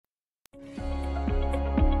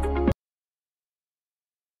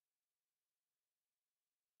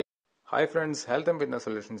Hi friends, health and fitness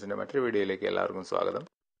സൊല്യൂഷൻസിന്റെ മറ്റൊരു വീഡിയോയിലേക്ക് എല്ലാവർക്കും സ്വാഗതം.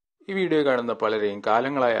 ഈ വീഡിയോ കാണുന്ന പലരെയും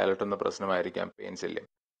കാലങ്ങളായി അലട്ടുന്ന പ്രശ്നമായിരിക്കാം പെയിൻ ശല്യം.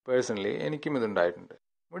 പേഴ്സണലി എനിക്കും ഇതുണ്ടായിട്ടുണ്ട്.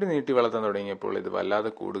 മുടി നീട്ടി വളർത്താൻ തുടങ്ങിയപ്പോൾ ഇത് വല്ലാതെ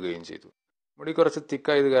കൂടുകയും ചെയ്തു. മുടി കുറച്ച്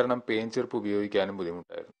തിക്കായത് കാരണം പെയിൻ ചെറുപ്പ് ഉപയോഗിക്കാനും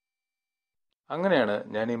ബുദ്ധിമുട്ടായിരുന്നു. അങ്ങനെയാണ്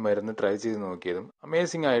ഞാൻ ഈ മരുന്ന് ട്രൈ ചെയ്ത് നോക്കിയതും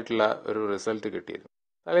അമേസിംഗ് ആയിട്ടുള്ള ഒരു റിസൾട്ട് കിട്ടിയതും.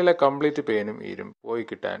 തലയിലെ കംപ്ലീറ്റ് പെയിനും ഈരും പോയി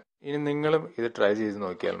കിട്ടാൻ ഇനി നിങ്ങളും ഇത് ട്രൈ ചെയ്ത്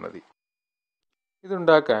നോക്കിയാൽ മതി.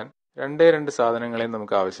 ഇതുണ്ടാക്കാൻ രണ്ട് സാധനങ്ങളെ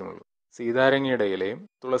നമുക്ക് ആവശ്യമുള്ളൂ: സീതാരങ്ങയുടെ ഇലയും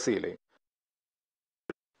തുളസി ഇലയും.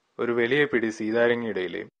 ഒരു വലിയ പിടി സീതാരങ്ങയുടെ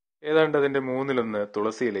ഇലയും ഏതാണ്ട് അതിന്റെ 1/3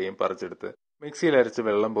 തുളസി ഇലയും പറിച്ചെടുത്ത് മിക്സിയിൽ അരച്ച്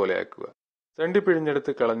വെള്ളം പോലെ ആക്കുക. ചണ്ടി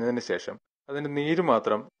പിഴിഞ്ഞെടുത്ത് കളഞ്ഞതിന് ശേഷം അതിന്റെ നീര്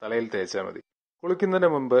മാത്രം തലയിൽ തേച്ചാൽ മതി.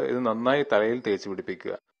 കുളിക്കുന്നതിന് മുമ്പ് ഇത് നന്നായി തലയിൽ തേച്ച്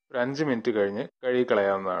പിടിപ്പിക്കുക. ഒരു 5 മിനിറ്റ് കഴിഞ്ഞ് കഴുകി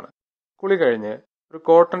കളയാവുന്നതാണ്. കുളി കഴിഞ്ഞ് ഒരു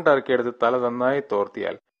കോട്ടൺ ടർക്കി എടുത്ത് തല നന്നായി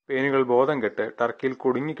തോർത്തിയാൽ പേനുകൾ ബോധം കെട്ട് ടർക്കിയിൽ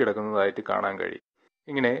കുടുങ്ങിക്കിടക്കുന്നതായിട്ട് കാണാൻ കഴിയും.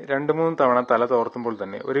 ഇങ്ങനെ 2-3 തവണ തല തോർത്തുമ്പോൾ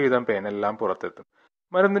തന്നെ ഒരുവിധം പേനെല്ലാം പുറത്തെത്തും.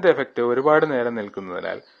 മരുന്നിന്റെ എഫക്റ്റ് ഒരുപാട് നേരം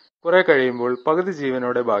നിൽക്കുന്നതിനാൽ കുറെ കഴിയുമ്പോൾ പകുതി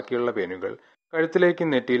ജീവനോടെ ബാക്കിയുള്ള പേനുകൾ കഴുത്തിലേക്കും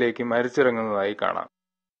നെറ്റിയിലേക്കും മരിച്ചിറങ്ങുന്നതായി കാണാം.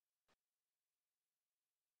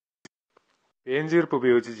 പേൻചീർപ്പ്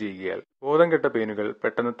ഉപയോഗിച്ച് ചെയ്യുകയാൽ ബോധം കെട്ട പേനുകൾ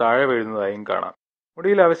പെട്ടെന്ന് താഴെ വീഴുന്നതായും കാണാം.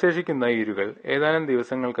 മുടിയിൽ അവശേഷിക്കുന്ന ഈരുകൾ ഏതാനും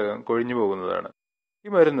ദിവസങ്ങൾക്കകം കൊഴിഞ്ഞു പോകുന്നതാണ്. ഈ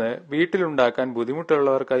മരുന്ന് വീട്ടിലുണ്ടാക്കാൻ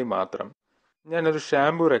ബുദ്ധിമുട്ടുള്ളവർക്കായി മാത്രം ഞാനൊരു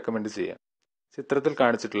ഷാംപൂ റെക്കമെൻഡ് ചെയ്യാം. ചിത്രത്തിൽ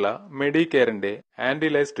കാണിച്ചിട്ടുള്ള മെഡിക്കെയറിന്റെ ആന്റി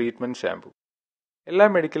ലൈസ് ട്രീറ്റ്മെന്റ് ഷാംപൂ. എല്ലാ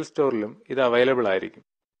മെഡിക്കൽ സ്റ്റോറിലും ഇത് അവൈലബിൾ ആയിരിക്കും.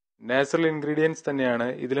 നാച്ചുറൽ ഇൻഗ്രീഡിയൻസ് തന്നെയാണ്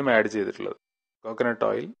ഇതിലും ആഡ് ചെയ്തിട്ടുള്ളത്. Coconut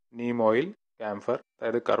oil, Neem oil, camphor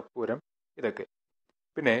അതായത് കർപ്പൂരം, ഇതൊക്കെ.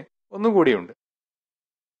 പിന്നെ ഒന്നുകൂടിയുണ്ട്,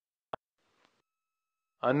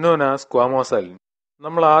 അന്നോന സ്ക്വാമോസാലിൻ.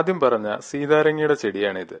 നമ്മൾ ആദ്യം പറഞ്ഞ സീതാരങ്ങയുടെ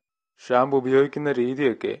ചെടിയാണിത്. ഷാംപൂ ഉപയോഗിക്കുന്ന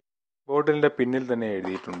രീതിയൊക്കെ ബോട്ടിലിന്റെ പിന്നിൽ തന്നെ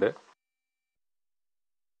എഴുതിയിട്ടുണ്ട്.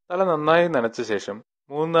 തല നന്നായി നനച്ച ശേഷം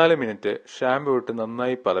 3-4 മിനിറ്റ് ഷാംപൂ ഇട്ട്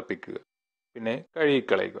നന്നായി പതപ്പിക്കുക. പിന്നെ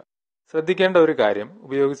കഴുകിക്കളയുക. ശ്രദ്ധിക്കേണ്ട ഒരു കാര്യം,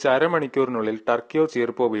 ഉപയോഗിച്ച് അരമണിക്കൂറിനുള്ളിൽ ടർക്കിയോ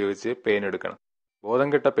ചീർപ്പോ ഉപയോഗിച്ച് പെയിൻ എടുക്കണം. ബോധം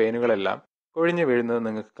കെട്ട പെയിനുകളെല്ലാം കൊഴിഞ്ഞു വീഴുന്നത്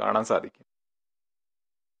നിങ്ങൾക്ക് കാണാൻ സാധിക്കും.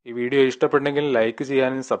 ഈ വീഡിയോ ഇഷ്ടപ്പെട്ടെങ്കിൽ ലൈക്ക്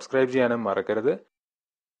ചെയ്യാനും സബ്സ്ക്രൈബ് ചെയ്യാനും മറക്കരുത്.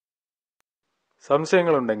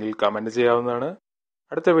 സംശയങ്ങളുണ്ടെങ്കിൽ കമന്റ് ചെയ്യാവുന്നതാണ്.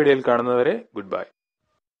 അടുത്ത വീഡിയോയിൽ കാണുന്നവരെ ഗുഡ് ബൈ.